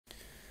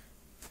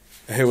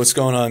Hey, what's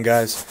going on,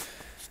 guys?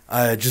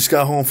 I just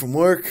got home from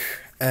work,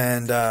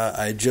 and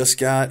I just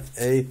got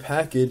a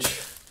package.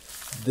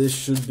 This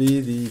should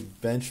be the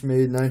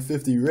Benchmade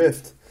 950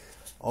 Rift,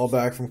 all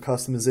back from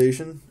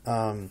customization.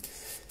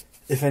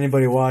 If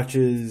anybody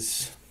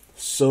watches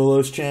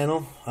SoLo's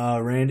channel,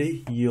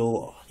 Randy,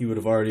 you would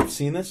have already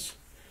seen this.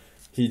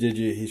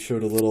 He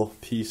showed a little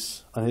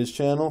piece on his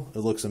channel. It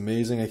looks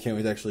amazing. I can't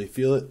wait to actually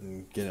feel it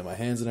and get it in my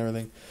hands and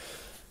everything.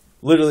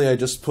 Literally, I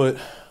just put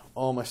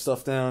all my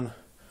stuff down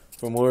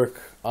from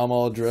work. I'm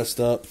all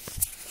dressed up,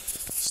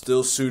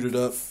 still suited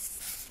up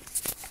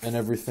and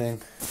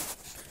everything.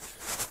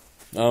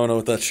 I don't know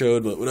what that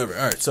showed, but whatever.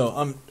 All right,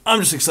 so I'm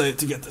just excited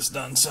to get this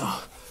done. So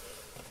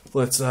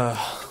let's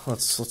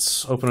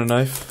open a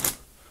knife.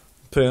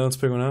 Let's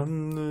pick one out.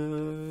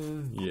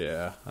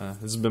 Yeah,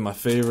 this has been my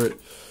favorite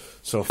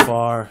so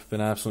far. Been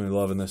absolutely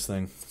loving this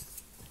thing.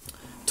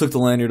 Took the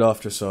lanyard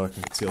off just so I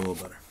can see a little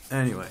better.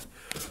 Anyway,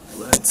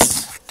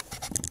 let's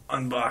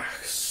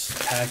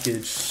unbox,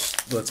 package.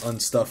 Let's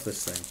unstuff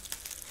this thing.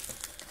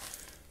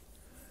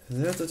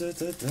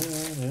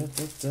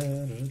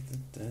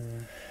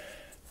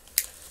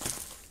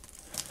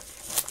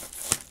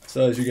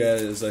 So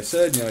as I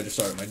said, I just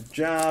started my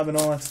job and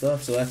all that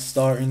stuff. So that's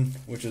starting,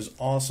 which is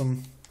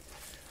awesome.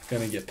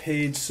 Gonna get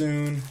paid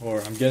soon,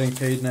 or I'm getting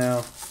paid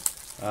now.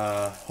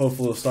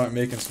 Hopefully we'll start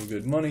making some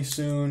good money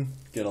soon.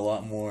 Get a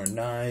lot more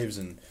knives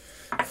and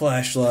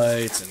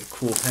flashlights and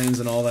cool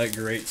pens and all that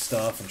great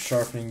stuff and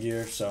sharpening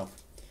gear. So,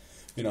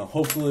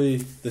 hopefully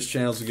this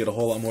channel will get a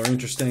whole lot more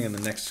interesting in the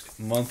next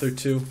month or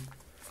two.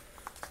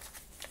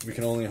 We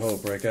can only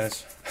hope, right,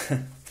 guys?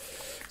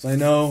 So I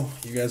know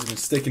you guys have been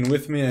sticking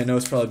with me. I know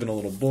it's probably been a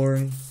little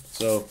boring.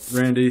 So,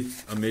 Randy,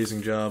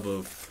 amazing job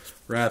of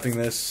wrapping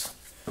this.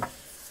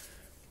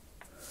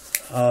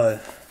 I'm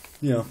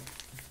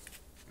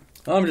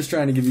just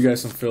trying to give you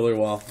guys some filler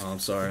while... Oh, I'm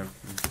sorry.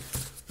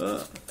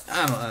 I'm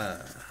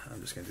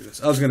just going to do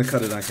this. I was going to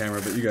cut it on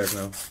camera, but you guys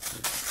know.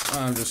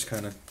 I'm just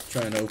kind of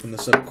trying to open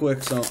this up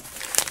quick, so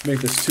don't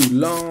make this too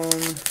long.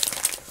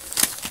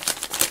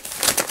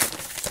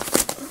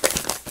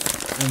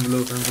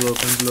 Envelope,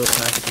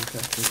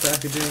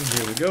 packaging.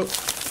 Here we go.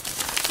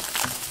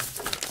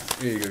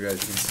 Here you go, guys.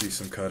 You can see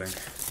some cutting.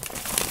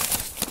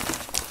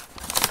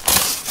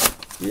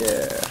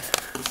 Yeah.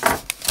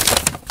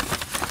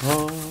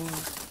 Oh.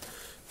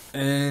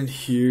 And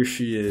here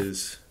she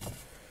is. You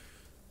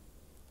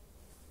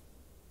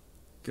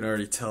can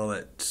already tell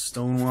that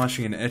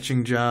stonewashing and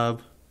etching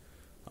job.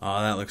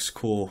 Oh, that looks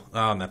cool.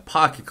 Oh, and that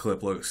pocket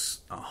clip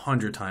looks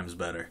 100 times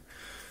better.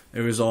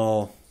 It was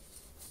all,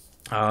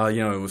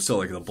 it was still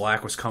like the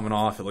black was coming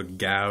off. It looked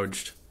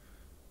gouged.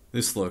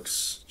 This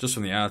looks, just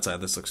from the outside,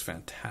 this looks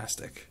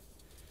fantastic.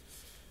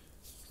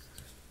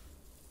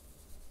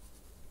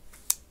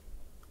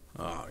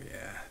 Oh,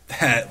 yeah.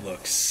 That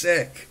looks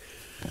sick.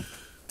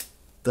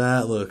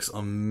 That looks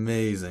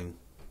amazing.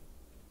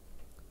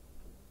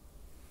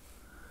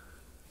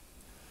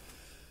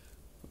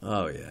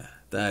 Oh yeah,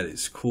 that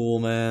is cool,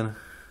 man.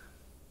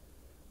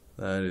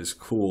 That is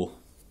cool.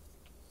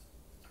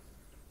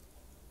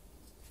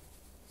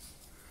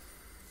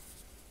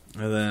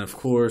 And then, of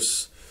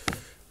course,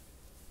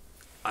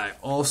 I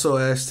also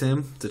asked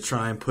him to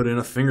try and put in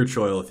a finger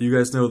choil. If you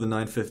guys know the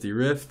 950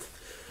 Rift,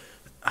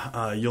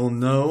 you'll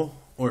know,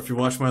 or if you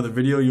watch my other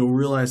video, you'll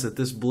realize that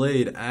this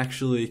blade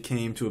actually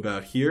came to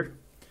about here.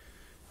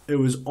 It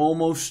was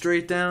almost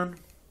straight down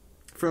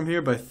from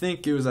here, but I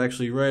think it was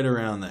actually right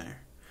around there.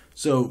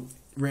 So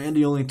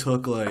Randy only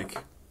took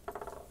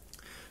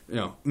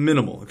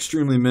minimal,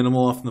 extremely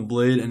minimal off the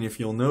blade, and if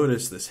you'll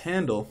notice this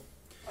handle,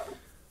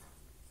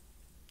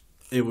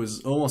 it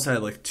was almost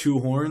had like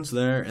two horns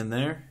there and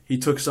there. He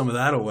took some of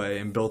that away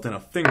and built in a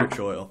finger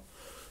choil.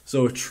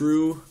 So a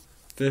true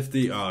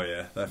 50, oh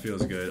yeah, that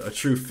feels good. A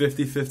true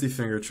 50-50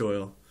 finger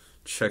choil.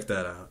 Check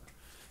that out.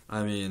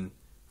 I mean,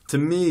 to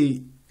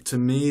me,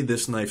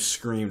 this knife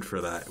screamed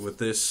for that. With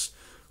this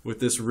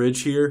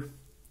ridge here,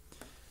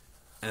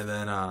 and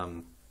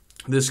then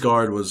this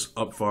guard was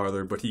up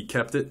farther, but he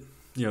kept it.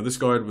 This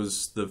guard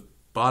was, the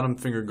bottom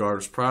finger guard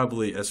was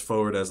probably as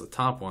forward as the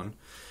top one.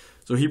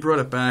 So he brought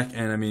it back,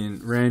 and I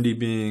mean, Randy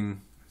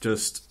being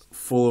just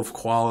full of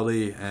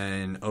quality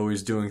and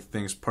always doing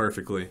things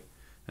perfectly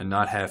and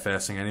not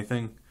half-assing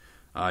anything,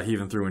 he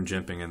even threw in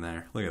jimping in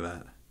there. Look at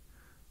that.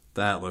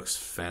 That looks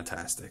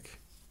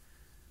fantastic.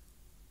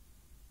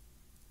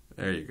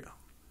 There you go.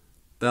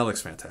 That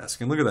looks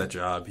fantastic. And look at that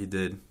job he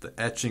did. The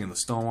etching and the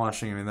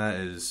stonewashing. I mean, that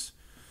is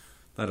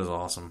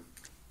awesome.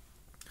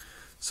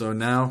 So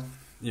now,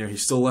 he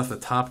still left the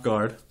top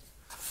guard.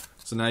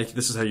 So now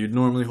this is how you'd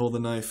normally hold the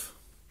knife,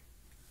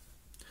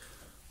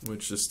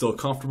 which is still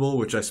comfortable,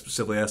 which I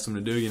specifically asked him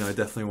to do. I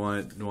definitely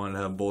wanted to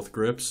have both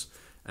grips.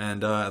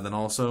 And then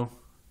also,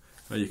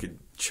 you could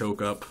choke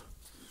up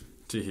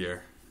to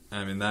here.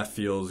 I mean, that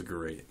feels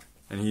great.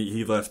 And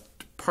he left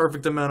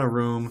perfect amount of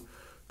room.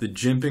 The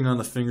jimping on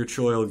the finger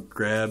choil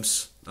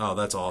grabs, oh,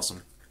 that's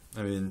awesome.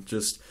 I mean,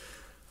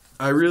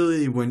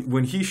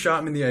 when he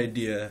shot me the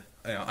idea,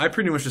 I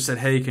pretty much just said,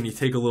 hey, can you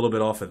take a little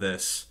bit off of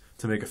this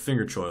to make a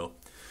finger choil.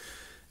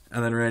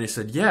 And then Randy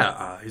said,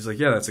 yeah. He's like,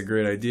 yeah, that's a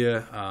great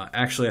idea.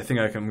 Actually, I think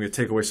I'm going to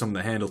take away some of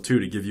the handle, too,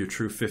 to give you a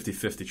true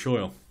 50-50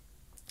 choil.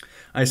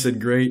 I said,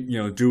 great,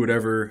 do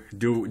whatever,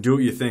 do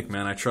what you think,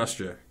 man. I trust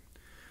you.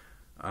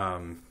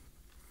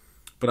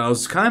 But I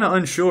was kind of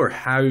unsure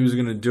how he was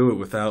going to do it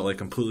without, like,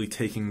 completely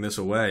taking this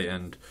away.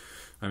 And,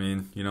 I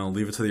mean,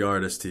 leave it to the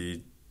artist.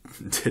 He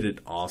did it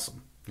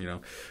awesome,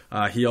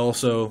 He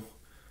also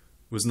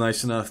was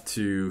nice enough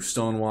to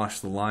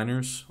stonewash the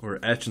liners, or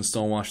etch and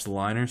stonewash the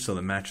liners so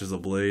that matches the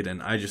blade.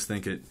 And I just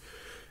think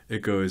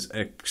it goes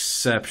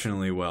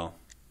exceptionally well.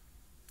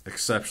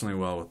 Exceptionally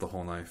well with the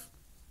whole knife.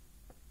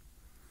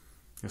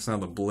 It's now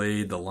the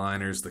blade, the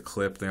liners, the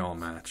clip, they all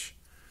match.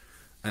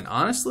 And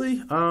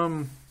honestly,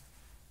 I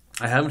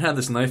haven't had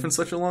this knife in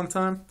such a long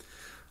time.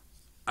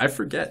 I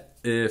forget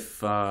if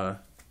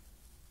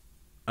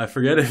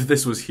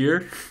this was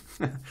here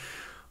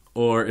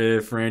or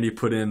if Randy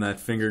put in that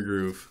finger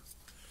groove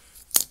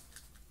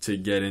to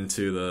get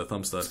into the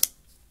thumb stud.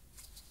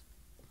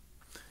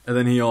 And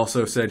then he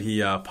also said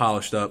he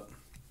polished up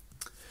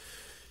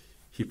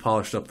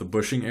the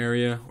bushing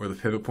area or the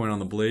pivot point on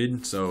the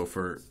blade, so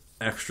for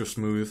extra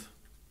smooth.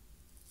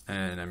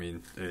 And I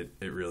mean, it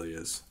really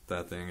is.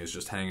 That thing is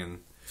just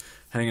hanging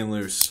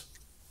loose.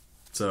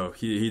 So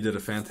he did a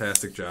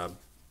fantastic job.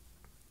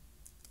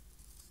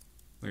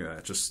 Look at that,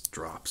 it just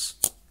drops.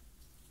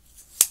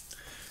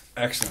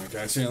 Excellent,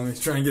 guys. Here, let me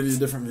try and give you a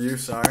different view.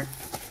 Sorry.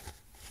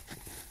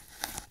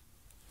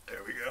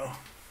 There we go.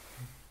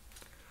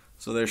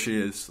 So there she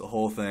is, the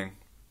whole thing.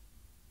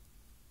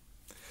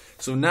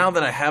 So now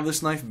that I have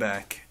this knife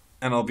back,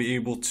 and I'll be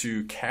able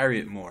to carry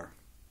it more,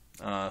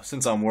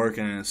 since I'm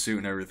working in a suit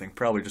and everything,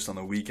 probably just on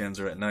the weekends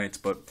or at nights,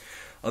 but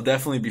I'll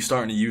definitely be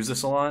starting to use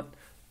this a lot.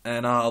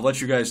 And I'll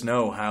let you guys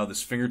know how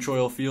this finger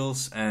choil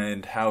feels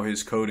and how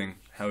his coating,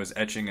 how his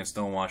etching and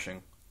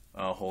stonewashing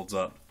holds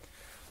up.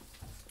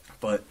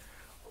 But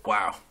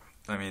wow,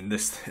 I mean,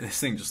 this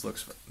thing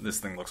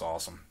looks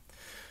awesome.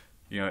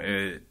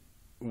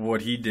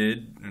 What he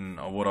did and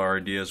what our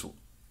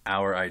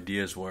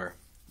ideas were.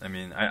 I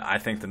mean, I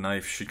think the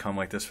knife should come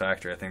like this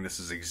factory. I think this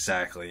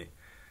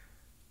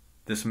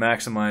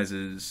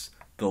maximizes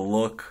the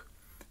look.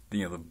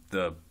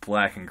 The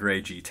black and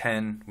gray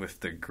G10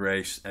 with the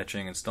gray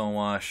etching and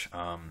stonewash,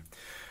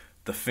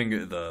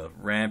 the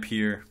ramp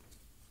here,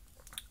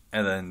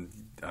 and then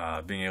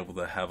being able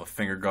to have a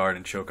finger guard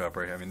and choke up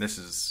right here. I mean, this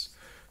is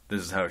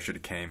how it should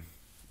have came,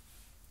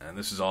 and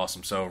this is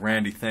awesome. So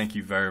Randy, thank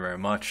you very, very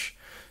much.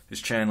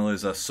 His channel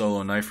is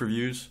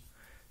Soloknifereviews,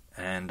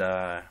 and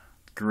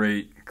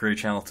great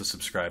channel to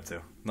subscribe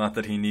to. Not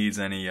that he needs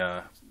any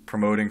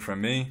promoting from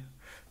me,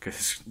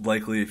 because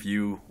likely if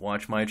you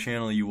watch my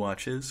channel, you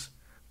watch his.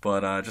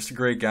 But just a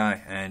great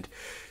guy, and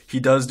he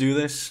does do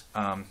this.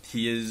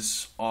 He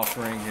is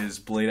offering his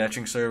blade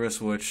etching service,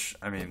 which,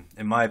 I mean,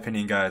 in my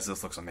opinion, guys,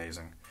 this looks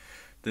amazing.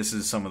 This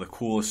is some of the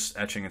coolest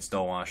etching and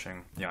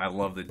stonewashing. I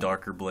love the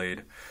darker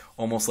blade,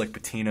 almost like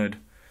patinaed,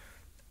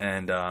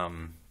 and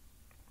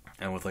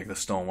with like the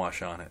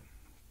stonewash on it.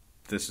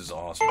 This is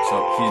awesome.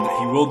 So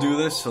he will do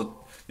this.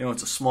 So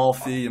it's a small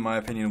fee, in my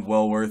opinion,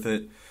 well worth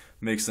it.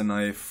 Makes the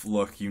knife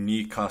look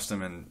unique,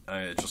 custom, and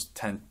just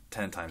 10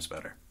 times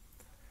better.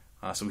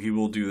 So he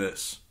will do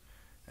this.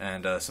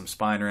 And some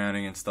spine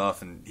rounding and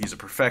stuff. And he's a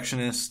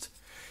perfectionist.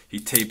 He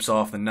tapes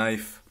off the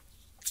knife.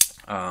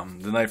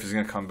 The knife is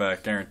going to come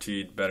back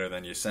guaranteed better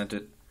than you sent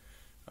it.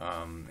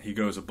 He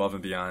goes above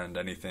and beyond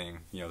anything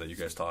that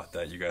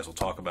you guys will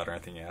talk about or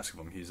anything you ask of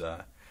him. He's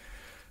a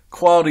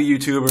quality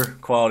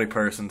YouTuber, quality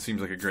person. Seems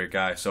like a great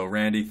guy. So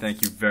Randy,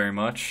 thank you very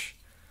much.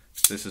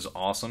 This is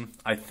awesome.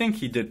 I think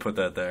he did put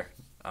that there.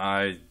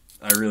 I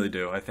really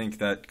do. I think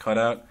that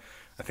cutout,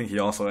 I think he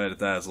also added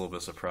that as a little bit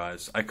of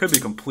surprise. I could be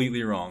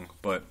completely wrong,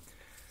 but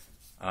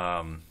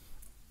I'm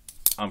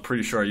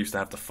pretty sure I used to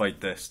have to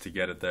fight this to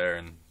get it there,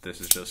 and this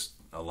is just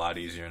a lot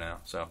easier now.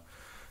 So,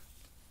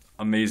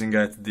 amazing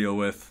guy to deal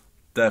with.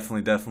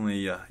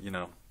 Definitely, if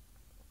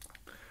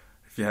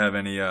you have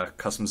any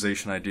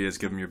customization ideas,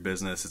 give him your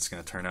business. It's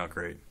going to turn out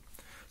great.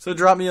 So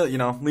drop me,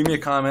 leave me a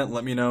comment.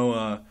 Let me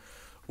know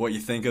what you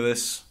think of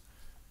this,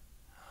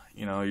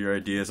 your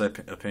ideas,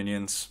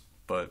 opinions,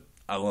 but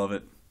I love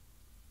it.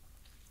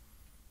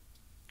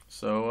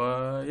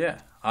 So, yeah,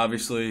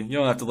 obviously, you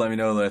don't have to let me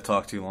know that I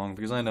talk too long,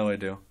 because I know I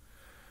do.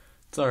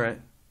 It's alright.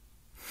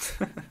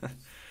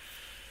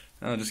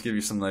 I'll just give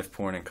you some knife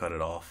porn and cut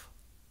it off.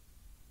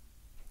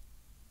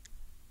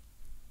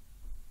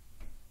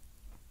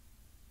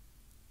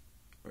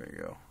 There you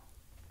go.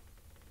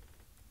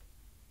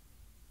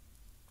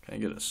 Can I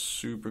get a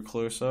super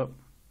close up?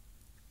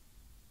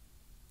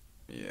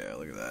 Yeah,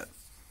 look at that.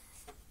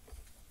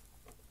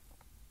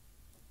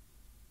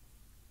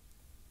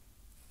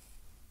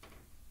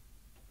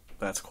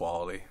 That's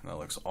quality. That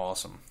looks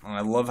awesome. And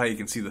I love how you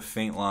can see the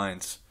faint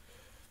lines,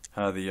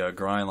 how the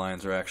grind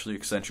lines are actually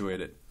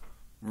accentuated.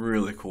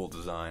 Really cool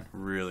design.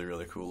 Really,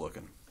 really cool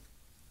looking.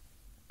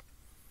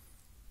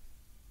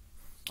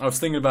 I was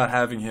thinking about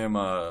having him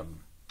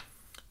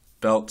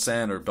belt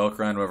sand or belt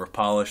grind, whatever,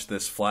 polish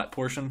this flat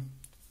portion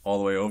all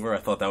the way over. I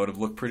thought that would have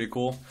looked pretty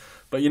cool.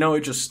 But, you know,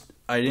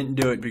 I didn't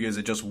do it because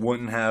it just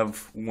wouldn't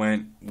have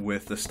went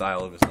with the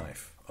style of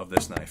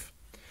this knife.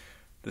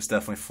 This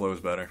definitely flows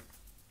better.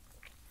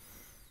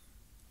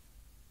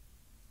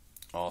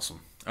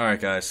 Awesome. All right,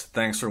 guys.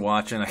 Thanks for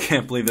watching. I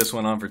can't believe this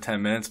went on for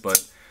 10 minutes,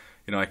 but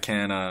you know, I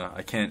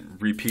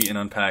can't repeat an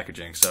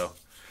unpackaging, so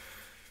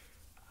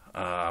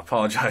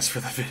apologize for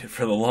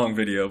the long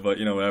video, but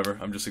you know, whatever.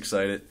 I'm just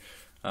excited.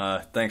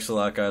 Thanks a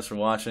lot, guys, for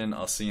watching.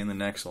 I'll see you in the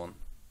next one.